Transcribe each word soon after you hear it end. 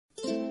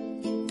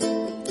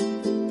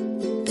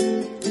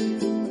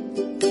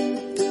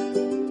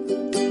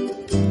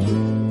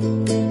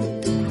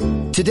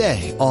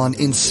Today on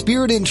In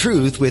Spirit and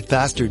Truth with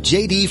Pastor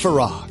J.D.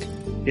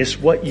 Farag. It's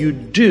what you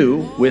do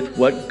with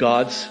what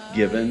God's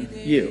given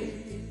you.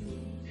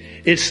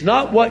 It's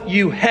not what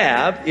you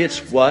have, it's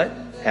what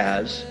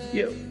has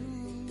you.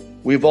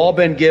 We've all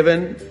been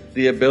given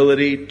the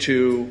ability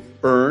to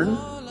earn.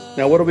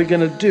 Now, what are we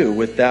going to do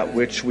with that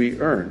which we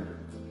earn?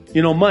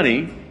 You know,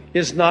 money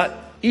is not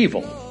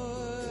evil.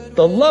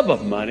 The love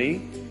of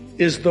money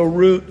is the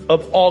root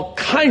of all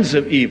kinds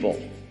of evil.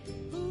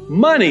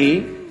 Money,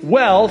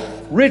 wealth,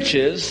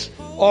 riches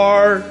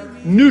are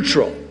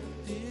neutral.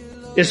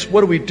 It's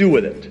what do we do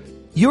with it?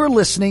 You're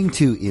listening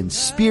to In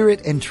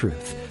Spirit and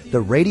Truth,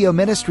 the radio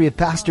ministry of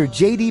Pastor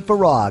J.D.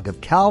 Farag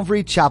of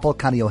Calvary Chapel,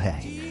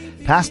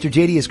 Kaneohe. Pastor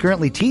J.D. is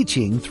currently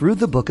teaching through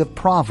the book of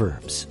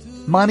Proverbs.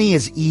 Money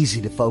is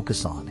easy to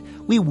focus on.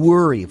 We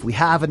worry if we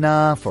have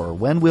enough or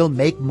when we'll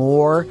make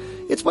more.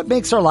 It's what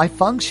makes our life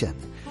function.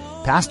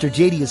 Pastor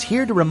J.D. is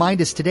here to remind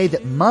us today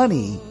that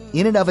money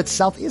in and of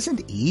itself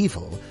isn't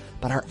evil,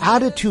 but our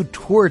attitude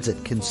towards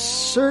it can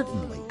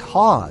certainly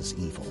cause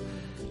evil.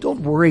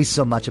 Don't worry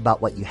so much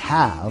about what you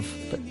have,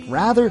 but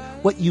rather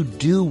what you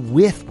do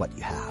with what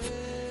you have.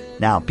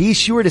 Now, be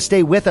sure to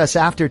stay with us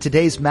after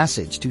today's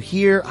message to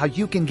hear how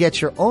you can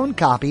get your own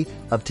copy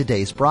of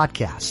today's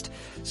broadcast.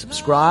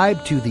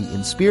 Subscribe to the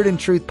In Spirit and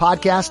Truth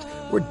podcast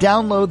or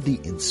download the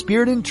In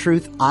Spirit and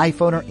Truth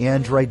iPhone or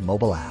Android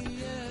mobile app.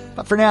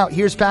 But for now,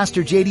 here's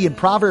Pastor J.D. in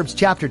Proverbs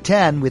chapter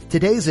 10 with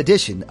today's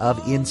edition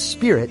of In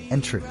Spirit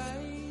and Truth.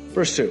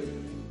 Verse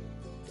 2.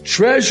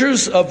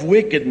 Treasures of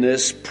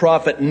wickedness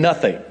profit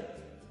nothing,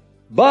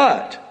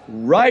 but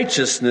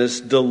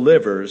righteousness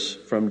delivers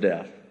from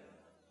death.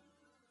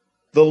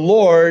 The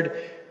Lord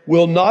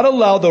will not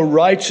allow the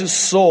righteous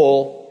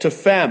soul to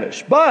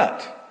famish,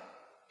 but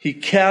He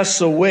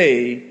casts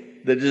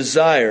away the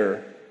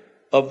desire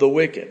of the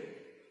wicked.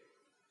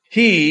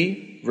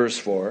 He, verse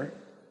 4,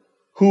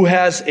 who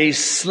has a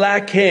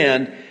slack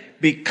hand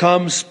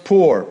becomes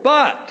poor.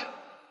 But,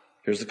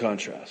 here's the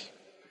contrast,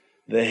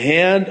 the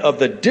hand of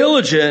the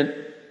diligent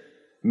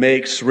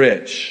makes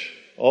rich.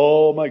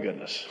 Oh my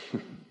goodness.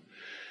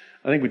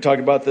 I think we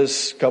talked about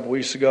this a couple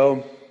weeks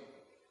ago.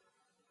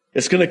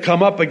 It's going to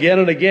come up again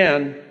and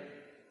again.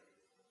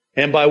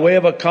 And by way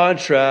of a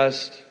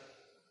contrast,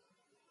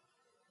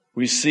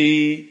 we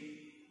see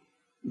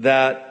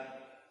that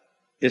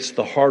it's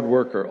the hard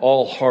worker.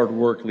 All hard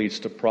work leads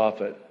to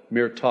profit.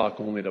 Mere talk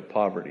only to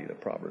poverty, the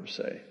Proverbs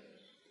say.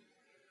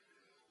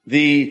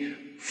 The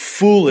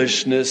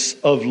foolishness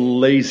of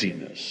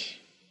laziness.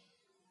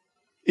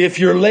 If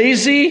you're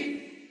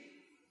lazy,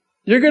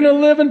 you're going to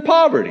live in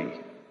poverty.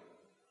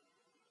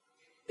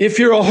 If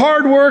you're a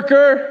hard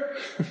worker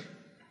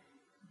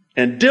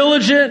and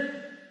diligent,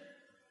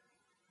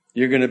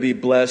 you're going to be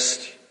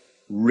blessed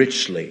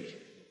richly.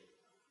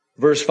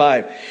 Verse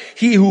 5,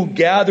 he who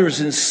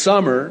gathers in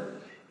summer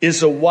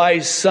is a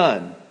wise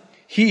son.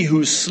 He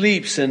who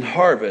sleeps in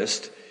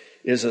harvest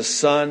is a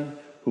son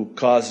who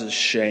causes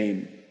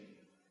shame.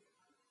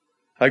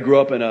 I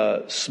grew up in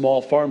a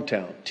small farm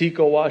town,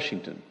 Tico,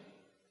 Washington.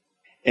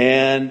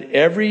 And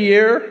every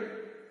year,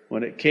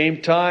 when it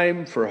came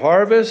time for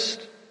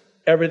harvest,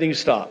 everything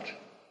stopped.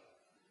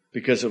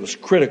 Because it was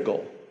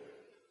critical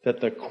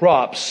that the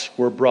crops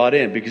were brought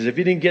in. Because if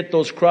you didn't get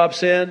those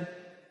crops in,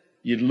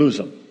 you'd lose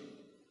them.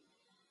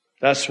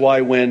 That's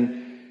why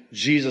when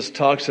Jesus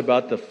talks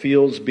about the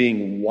fields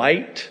being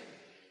white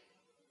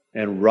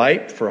and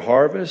ripe for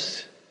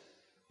harvest,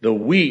 the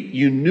wheat,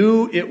 you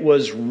knew it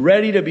was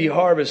ready to be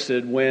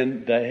harvested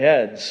when the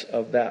heads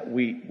of that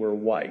wheat were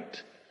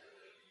white.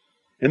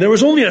 And there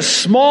was only a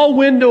small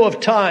window of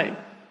time.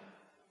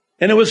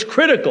 And it was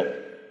critical.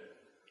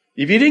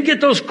 If you didn't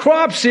get those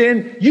crops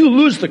in, you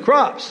lose the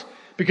crops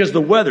because the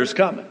weather's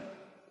coming.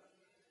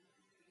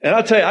 And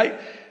I'll tell you,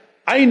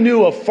 I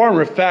knew a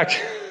farmer, in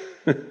fact,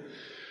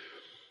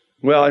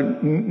 well, I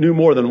knew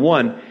more than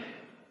one.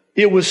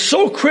 It was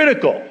so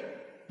critical.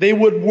 They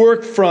would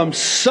work from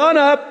sun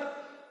up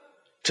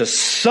to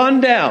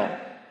sundown.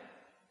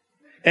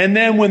 And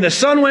then when the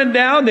sun went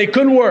down, they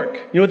couldn't work.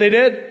 You know what they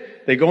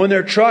did? They go in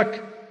their truck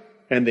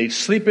and they'd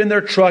sleep in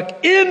their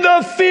truck in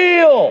the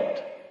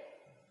field.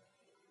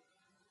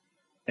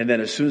 And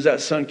then as soon as that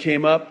sun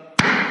came up,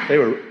 they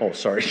were, oh,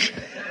 sorry.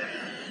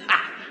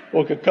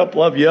 Woke a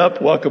couple of you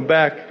up. Welcome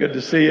back. Good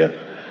to see you.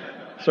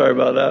 Sorry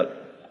about that.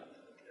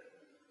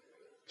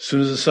 As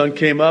soon as the sun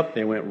came up,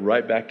 they went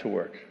right back to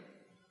work.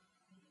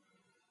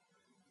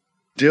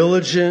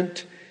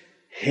 Diligent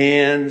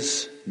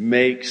hands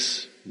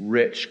makes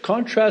rich.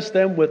 Contrast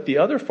them with the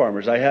other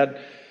farmers. I had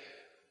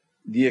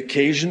the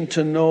occasion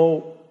to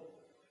know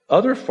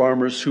other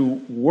farmers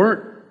who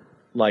weren't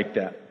like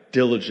that,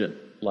 diligent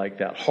like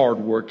that,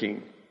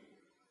 hardworking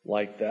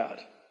like that.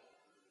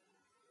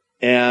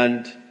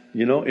 And,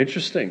 you know,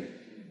 interesting.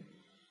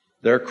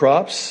 Their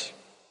crops,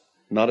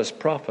 not as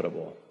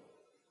profitable.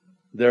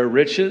 Their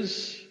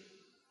riches,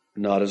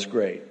 not as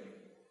great.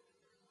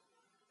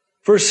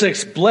 Verse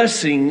 6,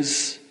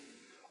 blessings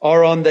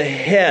are on the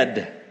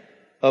head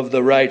of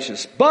the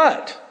righteous,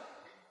 but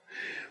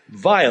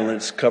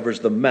violence covers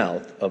the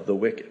mouth of the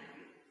wicked.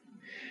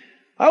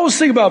 I always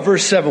think about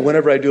verse 7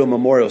 whenever I do a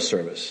memorial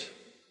service.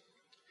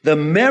 The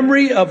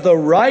memory of the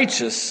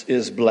righteous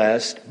is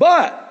blessed,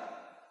 but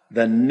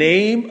the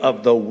name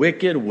of the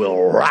wicked will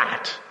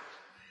rot.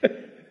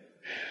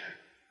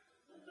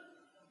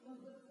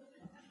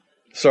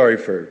 Sorry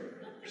for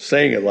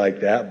saying it like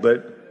that,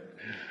 but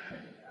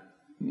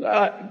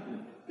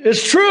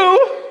it's true.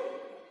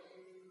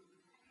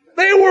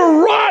 They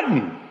were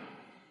rotten.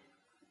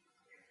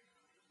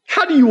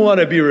 How do you want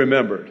to be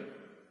remembered?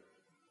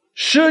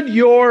 Should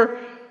your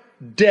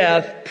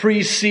death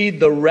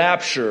precede the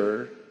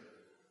rapture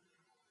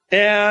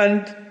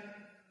and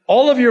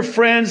all of your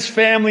friends,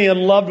 family, and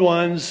loved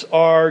ones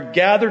are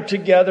gathered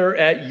together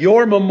at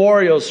your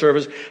memorial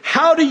service,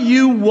 how do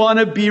you want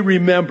to be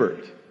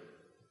remembered?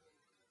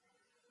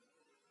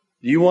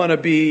 Do you want to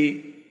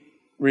be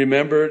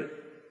remembered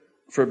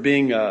for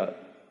being a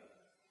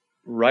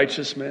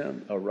righteous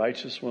man, a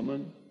righteous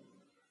woman,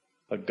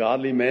 a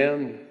godly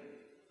man,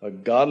 a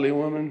godly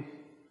woman?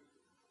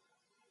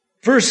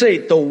 Verse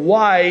 8, the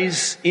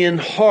wise in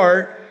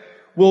heart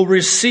will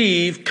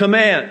receive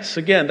commands.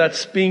 Again,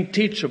 that's being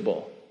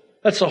teachable.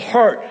 That's a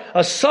heart,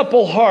 a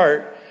supple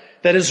heart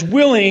that is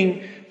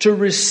willing to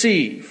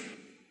receive.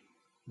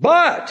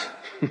 But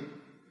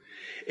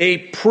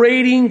a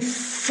prating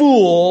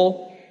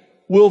fool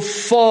will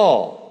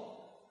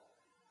fall.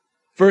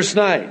 Verse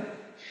 9,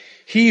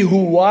 he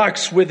who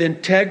walks with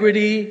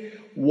integrity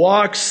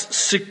walks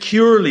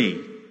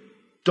securely.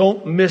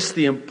 Don't miss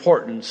the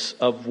importance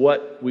of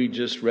what we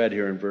just read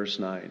here in verse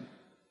 9.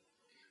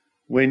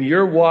 When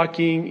you're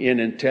walking in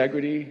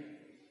integrity,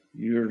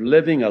 you're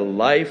living a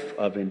life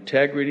of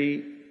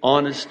integrity,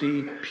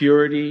 honesty,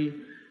 purity,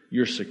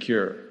 you're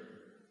secure.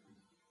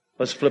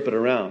 Let's flip it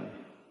around.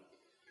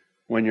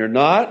 When you're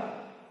not,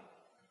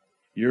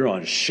 you're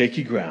on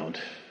shaky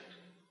ground.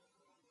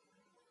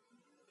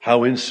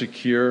 How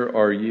insecure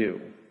are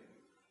you?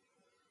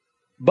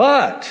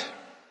 But,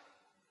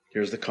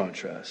 here's the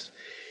contrast.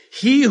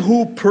 He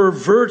who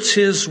perverts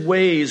his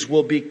ways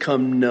will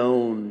become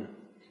known.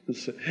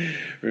 This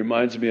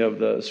reminds me of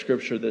the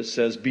scripture that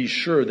says, be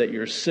sure that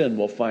your sin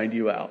will find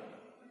you out.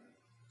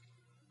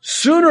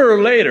 Sooner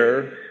or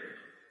later,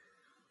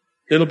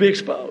 it'll be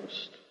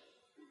exposed.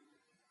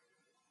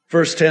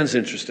 Verse 10 is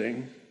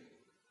interesting.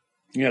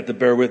 You have to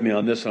bear with me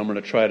on this. I'm going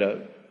to try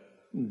to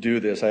do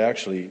this. I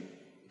actually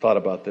thought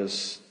about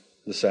this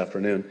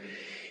afternoon.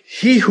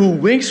 He who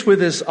winks with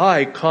his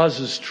eye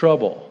causes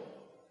trouble,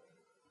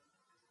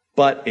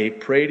 but a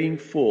prating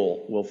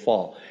fool will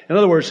fall. In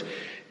other words,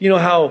 you know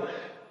how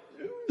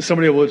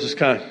somebody will just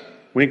kind of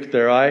wink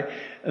their eye?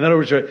 In other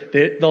words,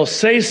 they'll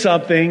say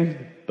something,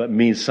 but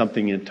mean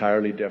something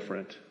entirely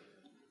different.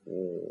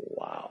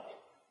 Wow.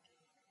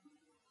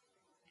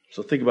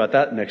 So think about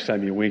that next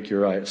time you wink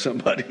your eye at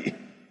somebody.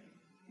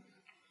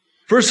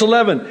 Verse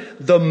 11,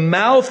 the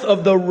mouth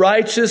of the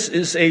righteous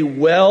is a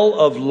well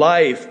of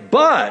life,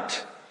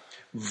 but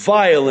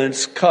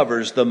violence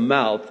covers the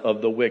mouth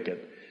of the wicked.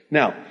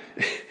 Now,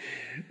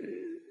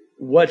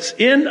 what's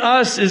in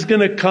us is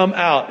going to come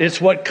out.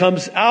 It's what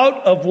comes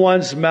out of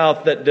one's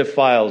mouth that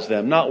defiles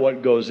them, not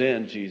what goes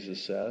in,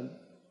 Jesus said.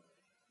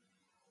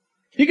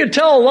 You can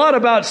tell a lot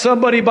about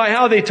somebody by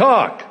how they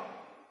talk,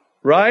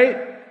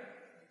 right?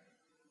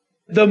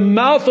 The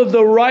mouth of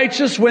the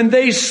righteous, when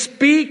they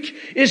speak,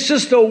 it's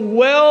just a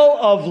well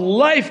of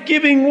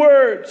life-giving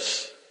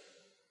words.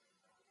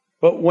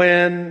 But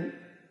when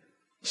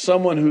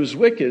someone who's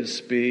wicked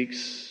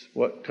speaks,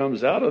 what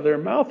comes out of their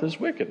mouth is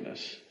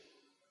wickedness,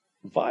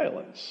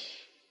 violence.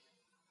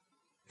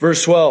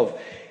 Verse 12,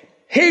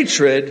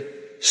 hatred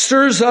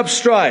stirs up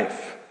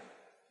strife.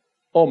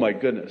 Oh my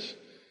goodness.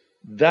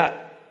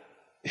 That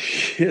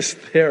is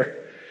there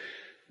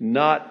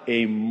not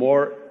a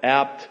more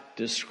apt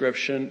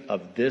description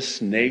of this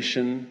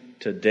nation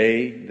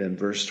today than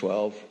verse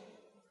 12?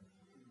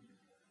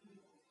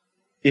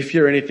 If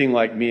you're anything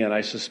like me, and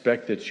I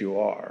suspect that you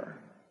are,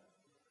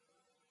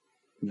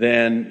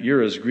 then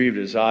you're as grieved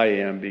as I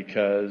am,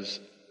 because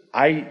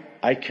I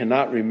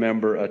cannot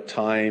remember a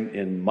time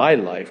in my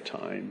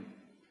lifetime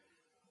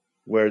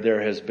where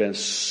there has been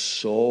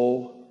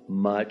so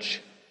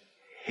much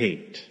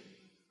hate.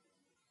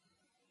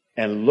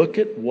 And look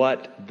at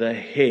what the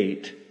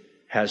hate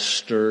has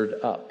stirred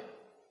up.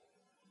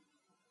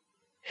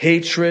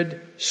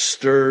 Hatred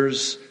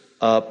stirs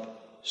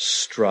up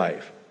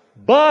strife,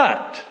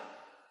 but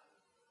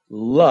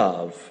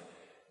love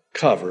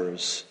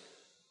covers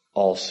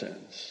all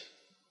sins.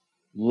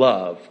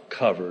 Love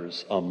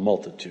covers a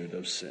multitude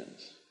of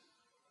sins.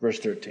 Verse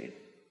 13.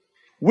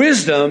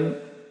 Wisdom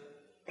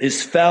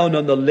is found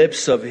on the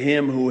lips of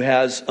him who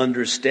has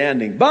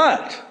understanding,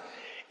 but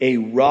a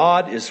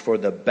rod is for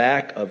the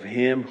back of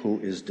him who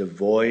is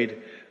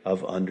devoid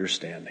of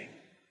understanding.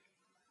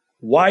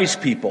 Wise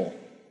people,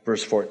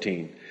 verse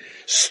 14,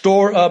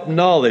 store up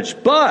knowledge,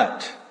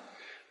 but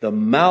the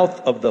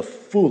mouth of the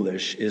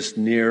foolish is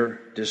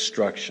near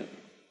destruction.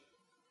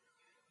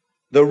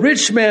 The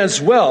rich man's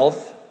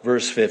wealth,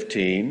 verse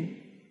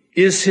 15,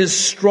 is his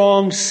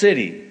strong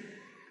city.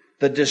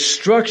 The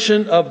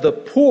destruction of the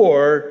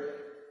poor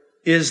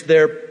is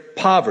their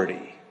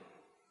poverty.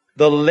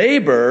 The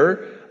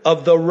labor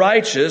of the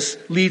righteous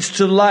leads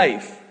to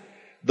life.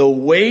 The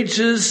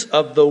wages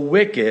of the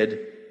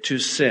wicked to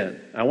sin.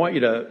 I want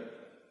you to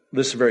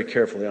listen very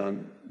carefully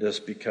on this,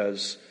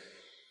 because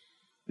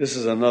this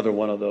is another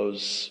one of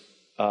those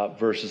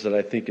verses that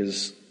I think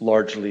is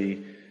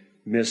largely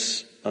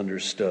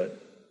misunderstood.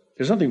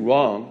 There's nothing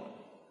wrong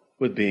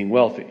with being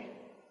wealthy.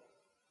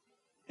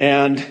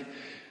 And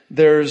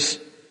there's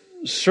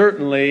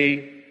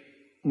certainly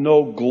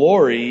no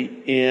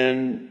glory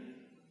in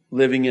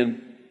living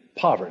in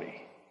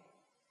poverty.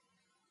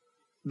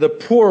 The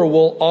poor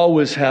will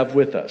always have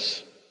with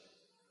us.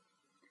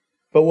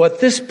 But what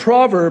this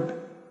proverb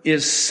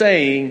is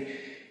saying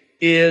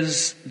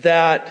is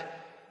that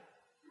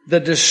the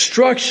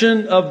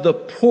destruction of the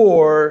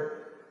poor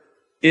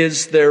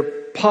is their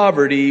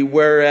poverty,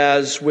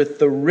 whereas with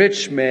the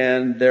rich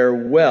man, their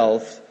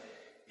wealth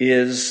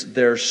is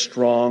their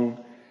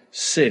strong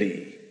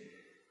city.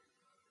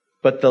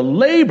 But the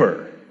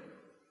labor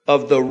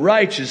of the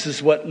righteous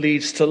is what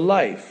leads to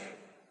life,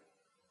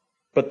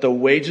 but the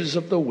wages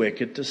of the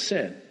wicked to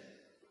sin.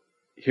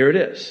 Here it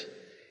is.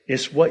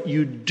 It's what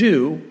you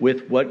do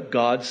with what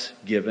God's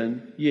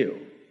given you.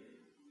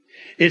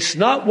 It's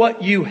not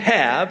what you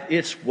have,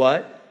 it's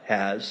what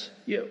has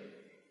you.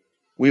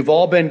 We've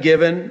all been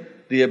given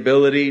the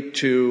ability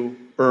to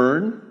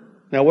earn.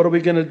 Now, what are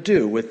we going to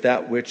do with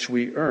that which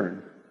we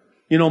earn?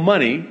 You know,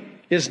 money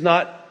is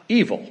not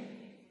evil.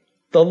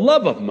 The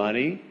love of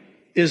money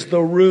is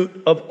the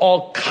root of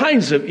all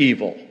kinds of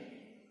evil.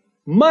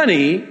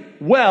 Money,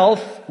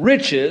 wealth,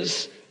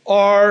 riches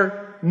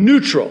are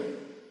neutral.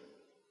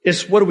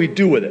 It's what do we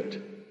do with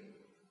it?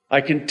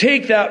 I can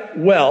take that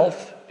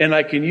wealth and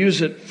I can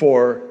use it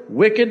for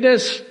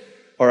wickedness,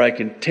 or I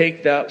can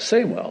take that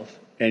same wealth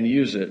and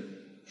use it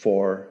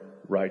for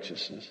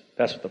righteousness.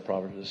 That's what the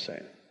proverb is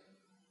saying.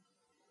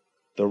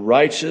 The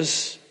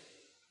righteous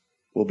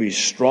will be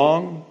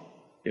strong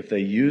if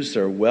they use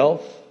their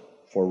wealth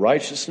for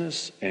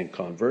righteousness, and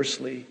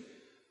conversely,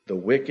 the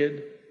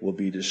wicked will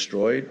be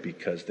destroyed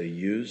because they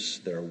use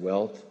their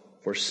wealth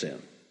for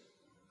sin.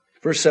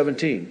 Verse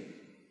 17.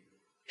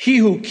 He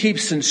who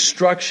keeps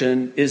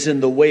instruction is in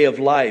the way of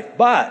life,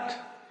 but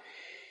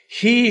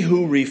he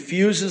who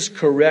refuses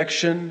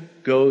correction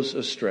goes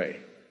astray.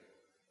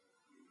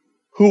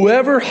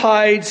 Whoever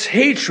hides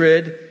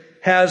hatred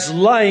has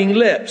lying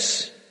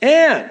lips,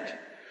 and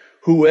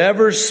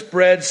whoever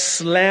spreads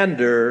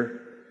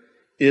slander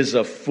is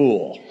a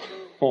fool.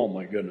 Oh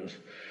my goodness.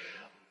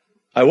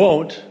 I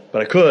won't,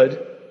 but I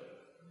could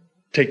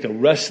take the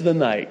rest of the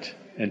night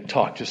and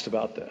talk just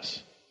about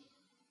this.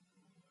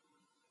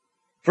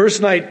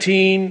 Verse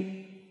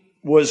 19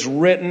 was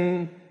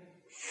written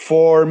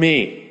for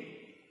me.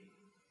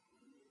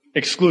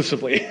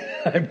 Exclusively,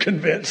 I'm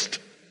convinced.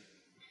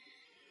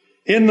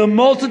 In the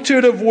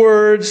multitude of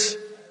words,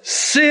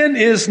 sin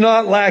is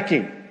not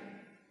lacking,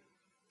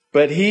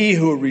 but he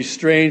who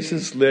restrains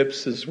his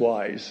lips is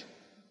wise.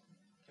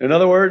 In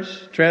other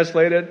words,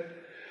 translated,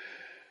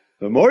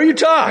 the more you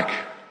talk,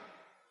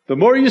 the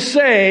more you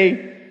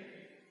say,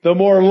 the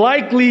more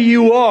likely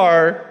you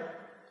are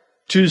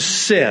to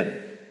sin.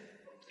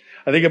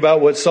 I think about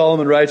what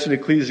Solomon writes in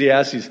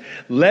Ecclesiastes,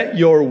 let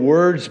your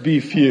words be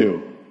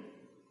few.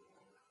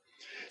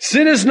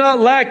 Sin is not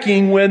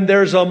lacking when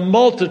there's a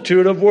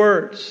multitude of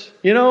words.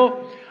 You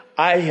know,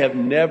 I have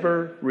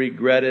never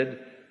regretted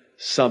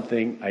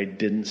something I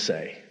didn't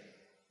say.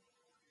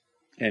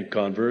 And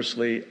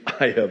conversely,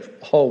 I have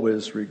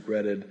always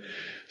regretted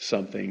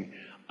something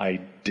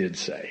I did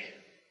say.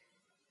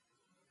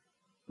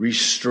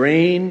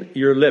 Restrain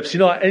your lips. You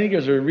know, I think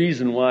there's a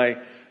reason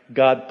why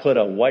God put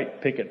a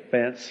white picket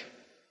fence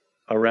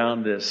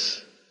around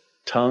this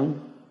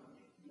tongue.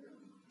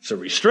 It's a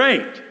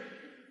restraint.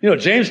 You know,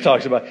 James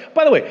talks about it.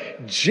 By the way,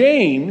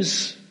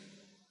 James,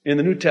 in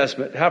the New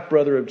Testament,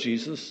 half-brother of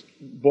Jesus,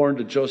 born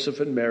to Joseph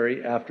and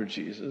Mary after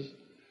Jesus.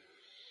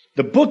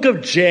 The book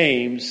of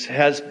James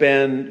has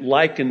been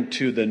likened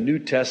to the New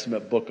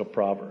Testament book of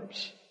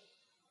Proverbs.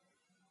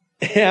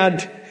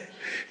 And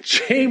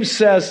James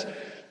says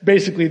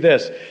basically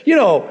this, you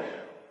know,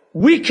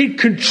 we can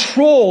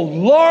control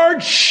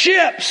large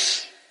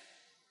ships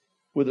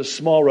with a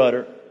small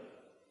rudder.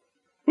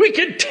 We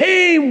can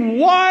tame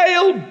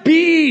wild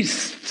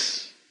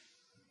beasts,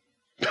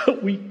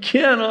 but we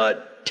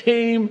cannot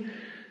tame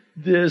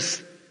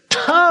this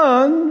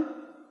tongue,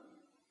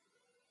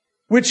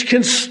 which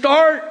can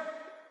start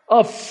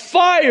a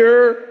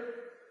fire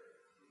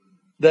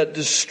that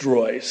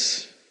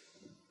destroys.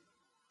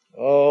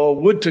 Oh,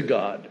 would to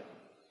God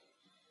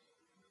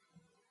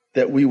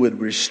that we would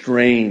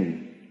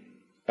restrain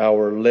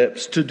our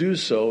lips. To do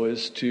so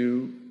is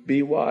to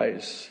be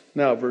wise.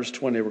 Now, verse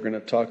 20, we're going to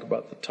talk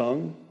about the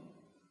tongue.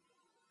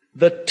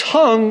 The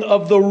tongue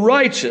of the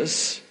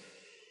righteous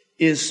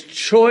is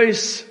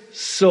choice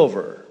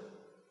silver.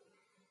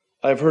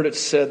 I've heard it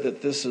said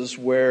that this is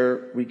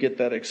where we get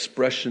that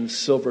expression,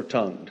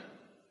 silver-tongued.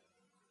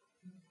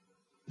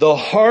 The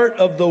heart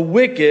of the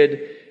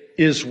wicked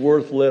is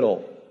worth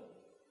little.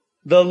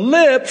 The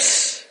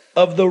lips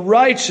of the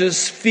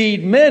righteous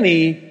feed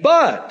many,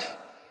 but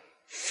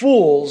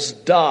fools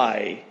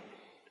die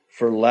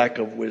for lack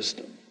of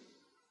wisdom.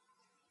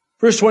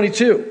 Verse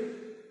 22.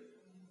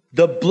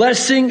 The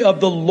blessing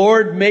of the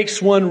Lord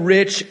makes one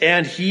rich,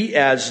 and he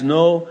adds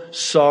no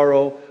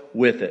sorrow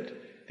with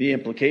it. The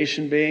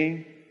implication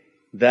being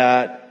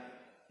that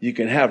you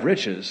can have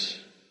riches,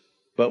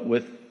 but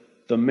with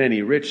the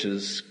many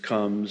riches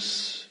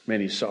comes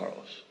many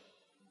sorrows.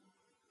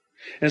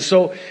 And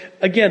so,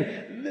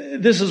 again,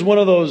 this is one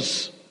of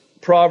those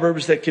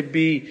proverbs that could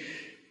be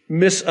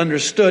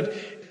misunderstood.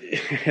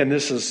 And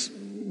this is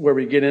where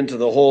we get into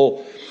the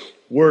whole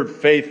word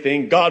faith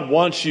thing. God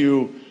wants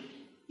you,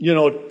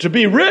 to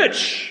be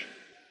rich.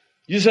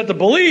 You just have to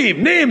believe,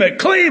 name it,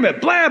 claim it,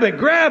 blab it,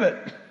 grab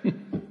it.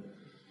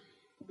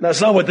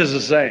 That's not what this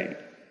is saying.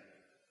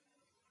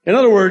 In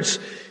other words,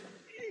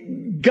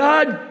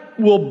 God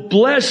will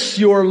bless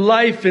your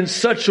life in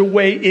such a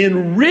way,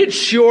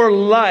 enrich your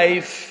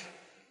life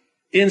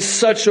in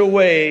such a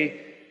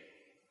way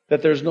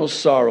that there's no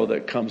sorrow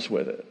that comes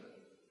with it.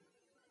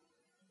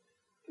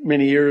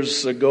 Many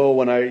years ago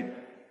when I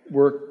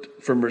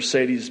worked for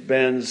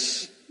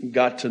Mercedes-Benz,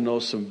 got to know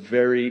some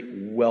very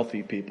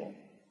wealthy people.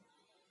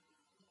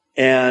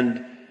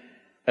 And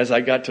as I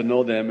got to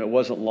know them, it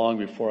wasn't long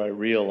before I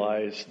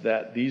realized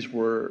that these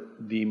were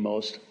the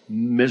most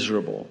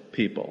miserable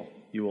people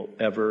you will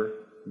ever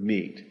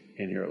meet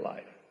in your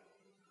life.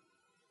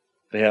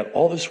 They had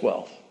all this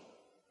wealth,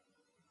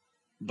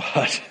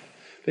 but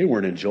they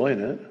weren't enjoying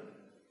it.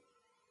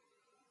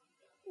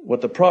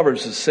 What the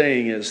Proverbs is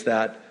saying is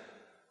that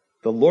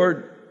the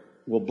Lord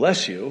will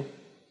bless you,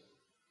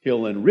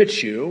 He'll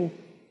enrich you,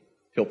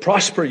 He'll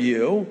prosper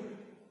you,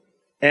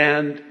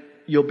 and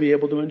you'll be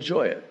able to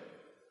enjoy it.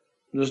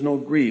 There's no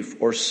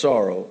grief or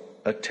sorrow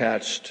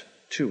attached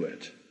to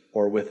it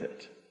or with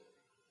it.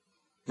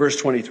 Verse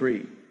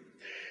 23.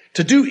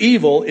 To do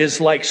evil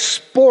is like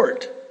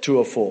sport to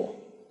a fool,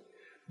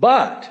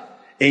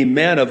 but a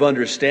man of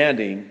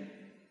understanding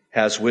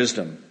has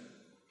wisdom.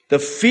 The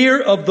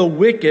fear of the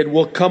wicked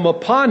will come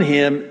upon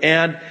him,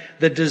 and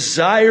the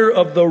desire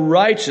of the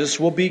righteous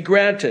will be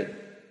granted.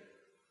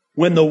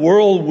 When the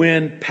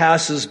whirlwind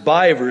passes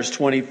by, verse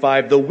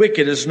 25, the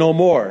wicked is no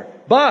more,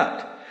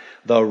 but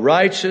the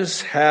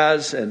righteous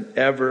has an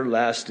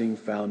everlasting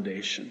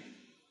foundation.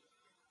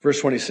 Verse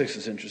 26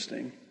 is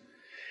interesting.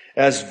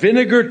 As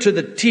vinegar to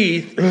the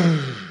teeth,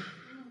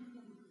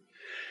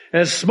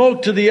 as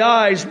smoke to the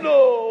eyes,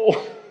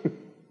 no.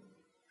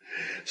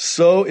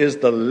 So is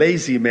the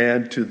lazy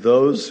man to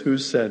those who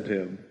send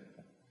him.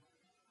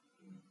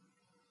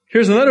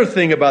 Here's another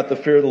thing about the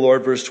fear of the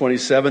Lord, verse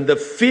 27. The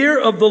fear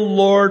of the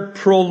Lord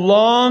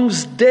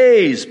prolongs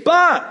days,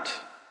 but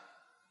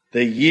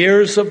the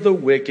years of the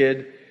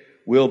wicked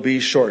will be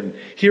shortened.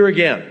 Here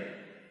again,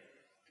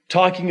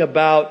 talking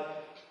about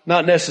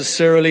not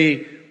necessarily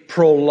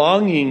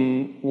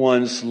prolonging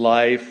one's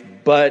life,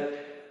 but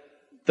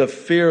the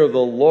fear of the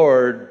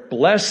Lord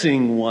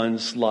blessing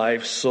one's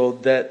life so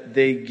that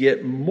they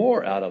get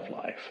more out of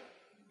life.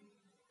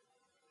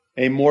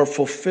 A more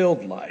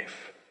fulfilled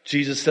life.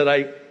 Jesus said,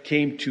 I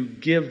came to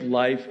give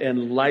life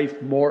and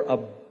life more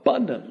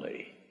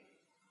abundantly.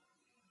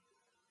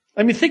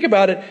 I mean, think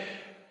about it.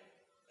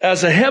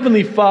 As a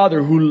heavenly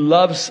Father who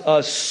loves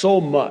us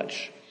so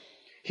much,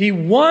 He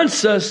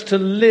wants us to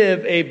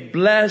live a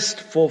blessed,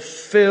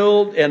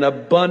 fulfilled, and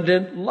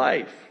abundant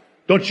life.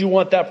 Don't you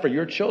want that for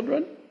your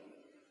children?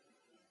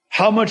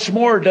 How much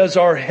more does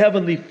our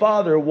Heavenly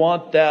Father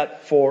want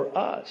that for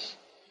us?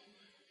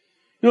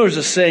 There's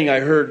a saying I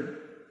heard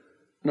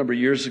a number of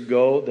years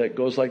ago that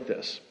goes like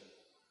this.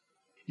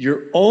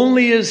 You're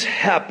only as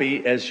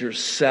happy as your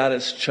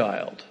saddest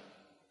child.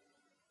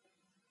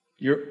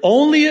 You're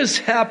only as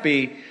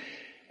happy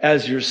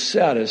as your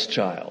saddest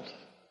child.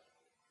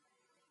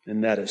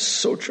 And that is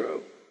so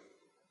true.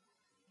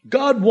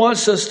 God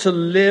wants us to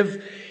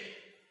live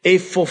a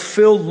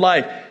fulfilled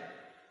life.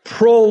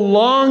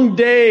 Prolonged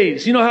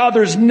days. You know how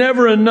there's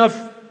never enough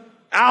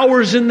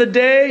hours in the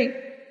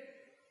day?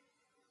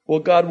 Well,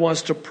 God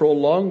wants to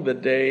prolong the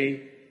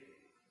day,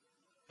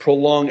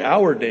 prolong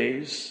our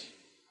days,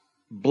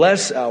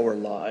 bless our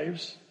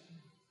lives.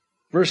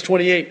 Verse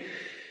 28,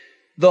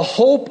 the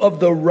hope of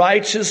the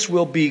righteous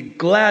will be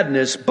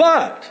gladness,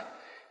 but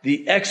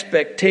the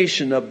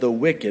expectation of the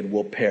wicked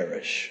will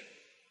perish.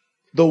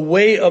 The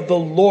way of the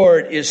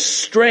Lord is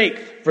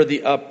strength for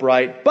the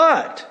upright,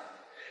 but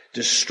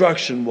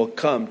destruction will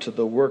come to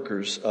the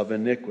workers of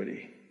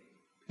iniquity.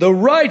 The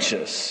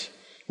righteous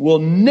will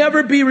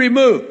never be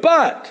removed,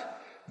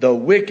 but the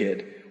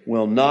wicked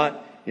will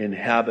not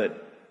inhabit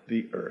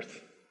the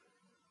earth.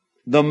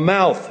 The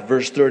mouth,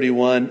 verse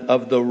 31,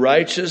 of the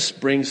righteous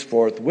brings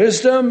forth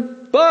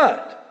wisdom,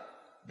 but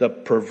the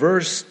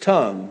perverse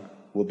tongue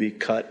will be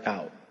cut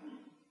out.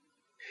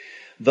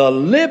 The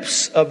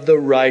lips of the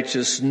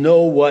righteous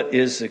know what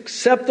is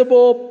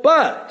acceptable,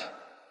 but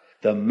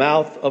the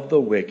mouth of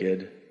the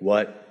wicked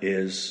what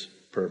is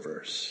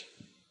perverse.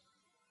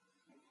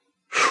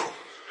 Whew,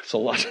 it's a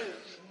lot.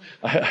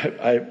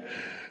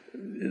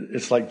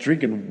 it's like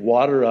drinking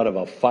water out of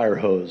a fire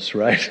hose,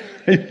 right?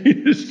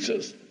 It's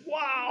just,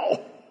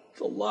 wow,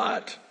 it's a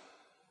lot.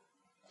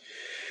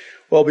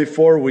 Well,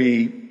 before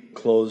we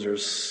close,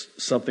 there's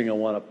something I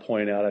want to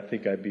point out. I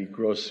think I'd be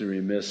grossly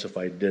remiss if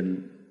I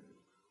didn't.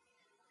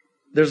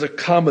 There's a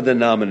common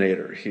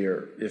denominator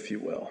here, if you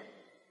will.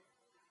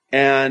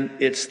 And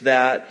it's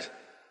that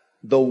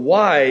the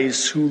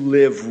wise who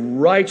live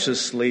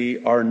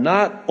righteously are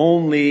not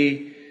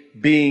only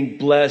being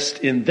blessed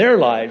in their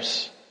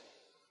lives,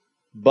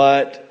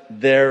 but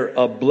they're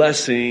a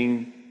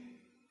blessing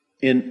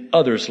in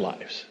others'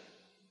 lives.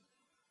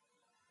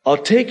 I'll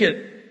take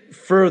it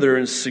further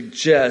and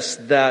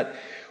suggest that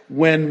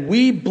when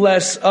we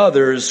bless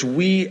others,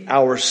 we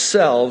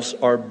ourselves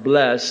are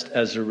blessed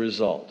as a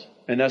result.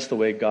 And that's the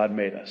way God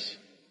made us.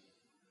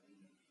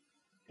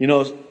 You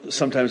know,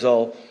 sometimes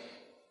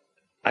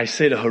I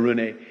say to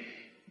Harune,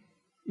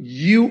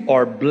 you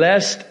are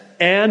blessed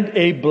and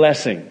a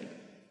blessing.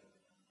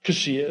 Because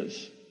she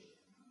is.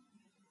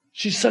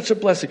 She's such a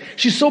blessing.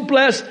 She's so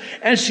blessed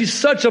and she's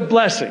such a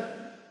blessing.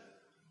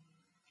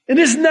 And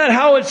isn't that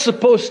how it's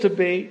supposed to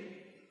be?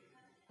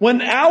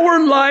 When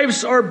our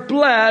lives are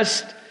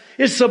blessed,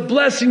 it's a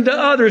blessing to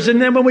others.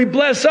 And then when we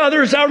bless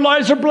others, our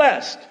lives are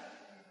blessed.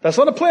 That's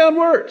not a play on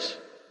words.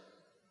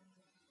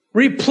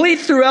 Replete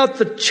throughout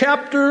the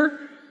chapter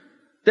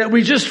that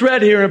we just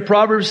read here in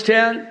Proverbs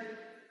 10.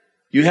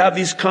 You have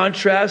these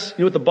contrasts. You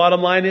know what the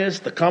bottom line is?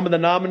 The common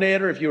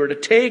denominator. If you were to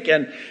take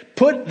and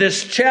put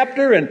this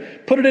chapter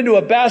and put it into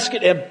a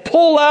basket and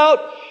pull out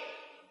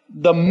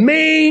the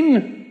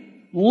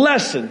main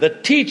lesson, the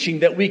teaching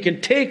that we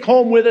can take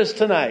home with us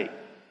tonight,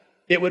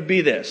 it would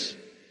be this.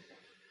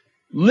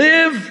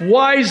 Live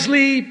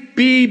wisely,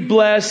 be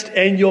blessed,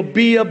 and you'll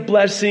be a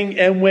blessing.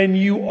 And when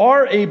you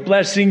are a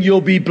blessing,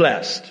 you'll be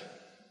blessed.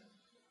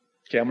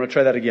 Okay, I'm going to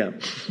try that again.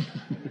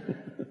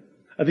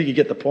 I think you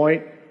get the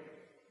point.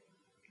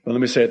 Well,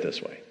 let me say it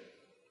this way.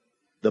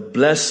 The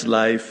blessed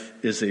life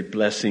is a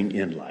blessing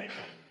in life.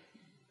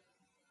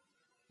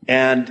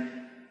 And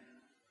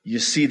you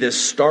see this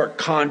stark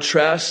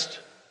contrast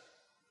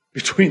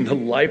between the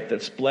life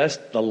that's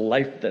blessed, the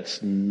life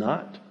that's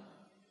not.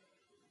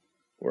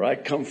 Where I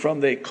come from,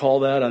 they call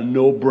that a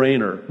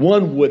no-brainer.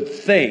 One would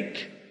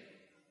think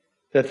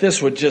that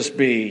this would just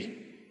be,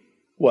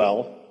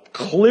 well,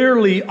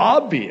 clearly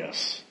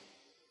obvious.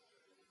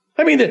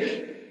 I mean,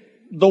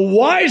 the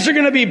wise are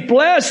going to be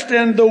blessed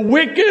and the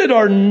wicked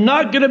are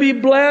not going to be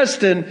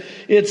blessed, and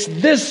it's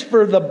this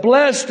for the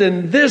blessed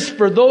and this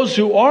for those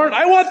who aren't.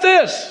 I want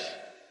this.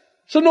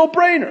 It's a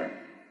no-brainer.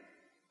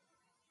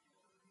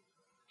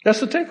 That's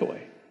the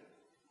takeaway.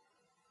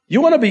 You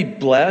want to be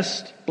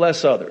blessed,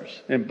 bless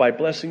others. And by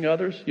blessing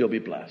others, you'll be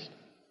blessed.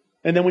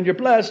 And then when you're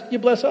blessed, you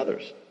bless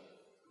others.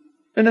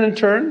 And then in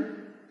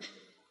turn,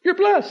 you're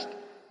blessed.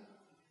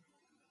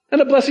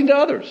 And a blessing to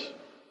others.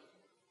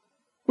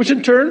 Which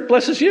in turn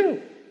blesses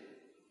you.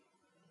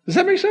 Does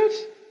that make sense?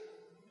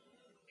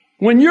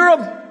 When you're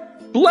a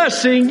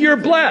blessing, you're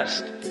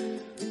blessed.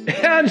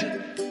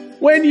 And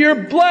when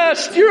you're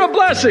blessed, you're a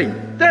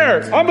blessing.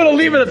 There, I'm going to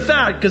leave it at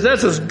that because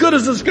that's as good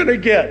as it's going to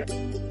get.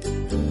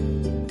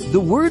 The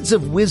words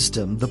of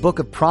wisdom the book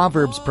of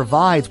Proverbs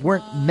provides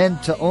weren't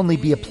meant to only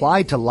be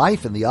applied to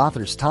life in the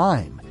author's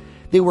time.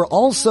 They were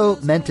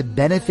also meant to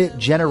benefit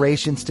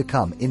generations to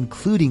come,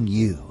 including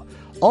you.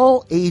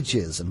 All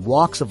ages and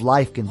walks of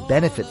life can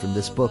benefit from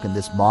this book in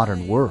this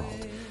modern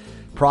world.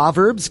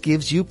 Proverbs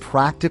gives you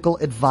practical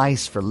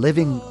advice for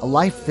living a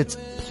life that's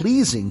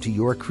pleasing to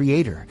your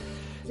Creator.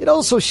 It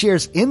also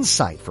shares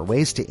insight for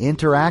ways to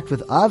interact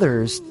with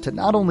others to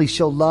not only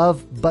show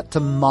love, but to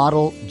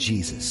model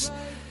Jesus.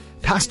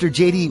 Pastor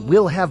JD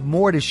will have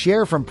more to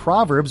share from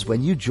Proverbs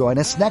when you join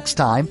us next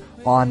time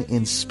on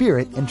In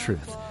Spirit and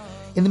Truth.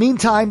 In the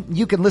meantime,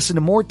 you can listen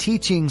to more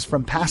teachings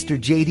from Pastor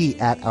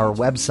JD at our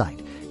website,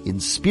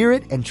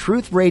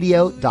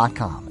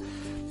 inspiritandtruthradio.com.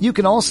 You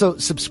can also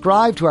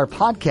subscribe to our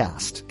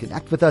podcast,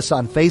 connect with us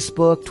on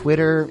Facebook,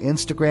 Twitter,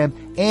 Instagram,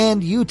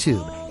 and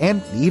YouTube,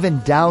 and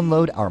even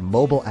download our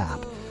mobile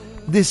app.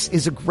 This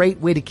is a great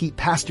way to keep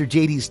Pastor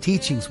JD's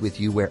teachings with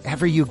you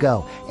wherever you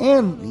go,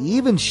 and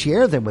even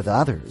share them with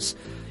others.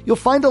 You'll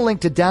find a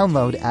link to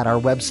download at our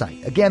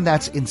website. Again,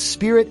 that's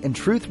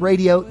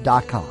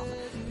inspiritandtruthradio.com.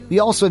 We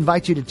also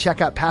invite you to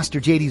check out Pastor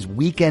JD's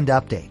Weekend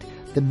Update,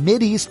 the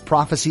Mideast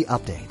Prophecy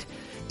Update.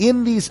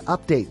 In these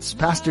updates,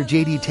 Pastor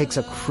JD takes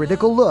a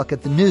critical look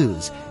at the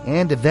news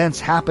and events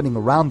happening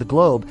around the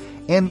globe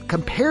and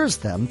compares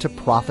them to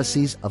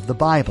prophecies of the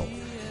Bible,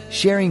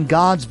 sharing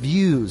God's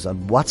views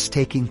on what's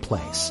taking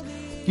place.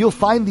 You'll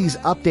find these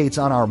updates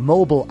on our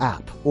mobile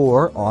app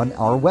or on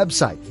our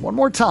website. One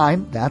more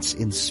time, that's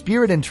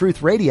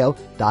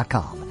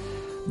inspiritandtruthradio.com.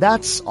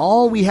 That's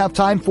all we have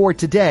time for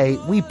today.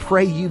 We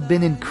pray you've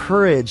been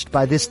encouraged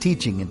by this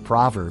teaching in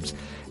Proverbs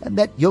and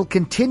that you'll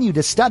continue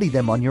to study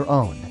them on your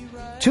own.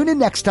 Tune in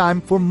next time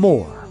for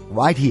more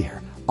right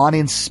here on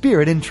In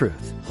Spirit and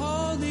Truth.